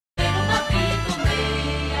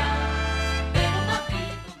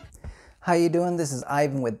How you doing? This is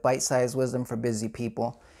Ivan with Bite-Sized Wisdom for Busy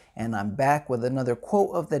People, and I'm back with another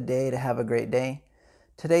quote of the day to have a great day.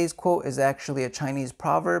 Today's quote is actually a Chinese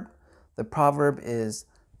proverb. The proverb is,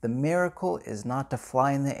 "The miracle is not to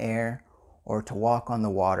fly in the air or to walk on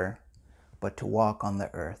the water, but to walk on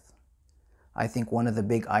the earth." I think one of the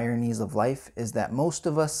big ironies of life is that most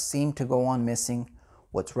of us seem to go on missing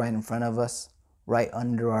what's right in front of us, right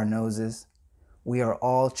under our noses. We are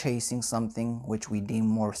all chasing something which we deem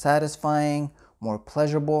more satisfying, more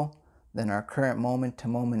pleasurable than our current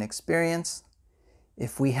moment-to-moment experience.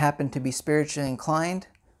 If we happen to be spiritually inclined,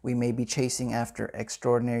 we may be chasing after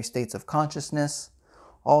extraordinary states of consciousness,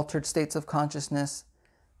 altered states of consciousness,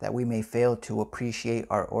 that we may fail to appreciate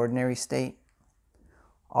our ordinary state.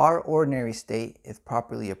 Our ordinary state, if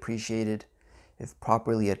properly appreciated, if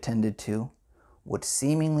properly attended to, would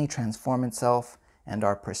seemingly transform itself and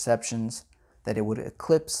our perceptions, that it would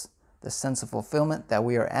eclipse the sense of fulfillment that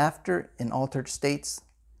we are after in altered states.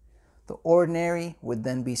 The ordinary would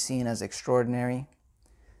then be seen as extraordinary.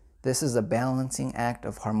 This is a balancing act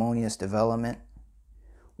of harmonious development.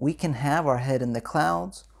 We can have our head in the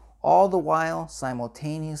clouds, all the while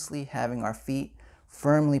simultaneously having our feet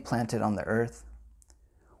firmly planted on the earth.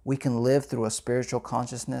 We can live through a spiritual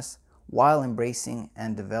consciousness while embracing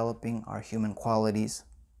and developing our human qualities.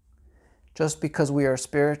 Just because we are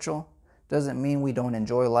spiritual doesn't mean we don't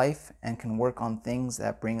enjoy life and can work on things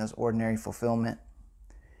that bring us ordinary fulfillment.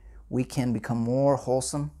 We can become more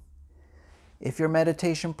wholesome. If your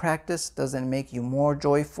meditation practice doesn't make you more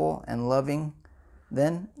joyful and loving,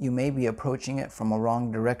 then you may be approaching it from a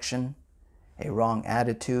wrong direction, a wrong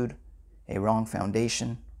attitude, a wrong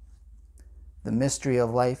foundation. The mystery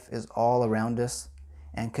of life is all around us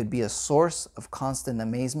and could be a source of constant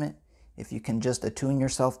amazement if you can just attune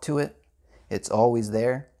yourself to it. It's always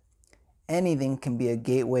there. Anything can be a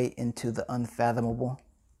gateway into the unfathomable.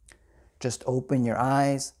 Just open your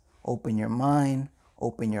eyes, open your mind,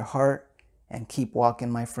 open your heart, and keep walking,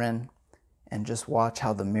 my friend, and just watch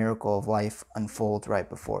how the miracle of life unfolds right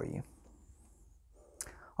before you.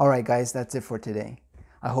 All right, guys, that's it for today.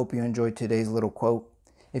 I hope you enjoyed today's little quote.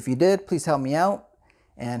 If you did, please help me out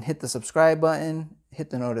and hit the subscribe button,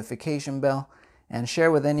 hit the notification bell, and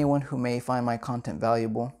share with anyone who may find my content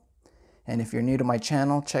valuable. And if you're new to my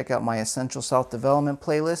channel, check out my Essential Self-Development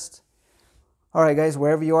playlist. All right, guys,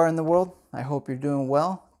 wherever you are in the world, I hope you're doing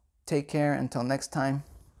well. Take care. Until next time,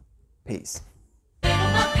 peace.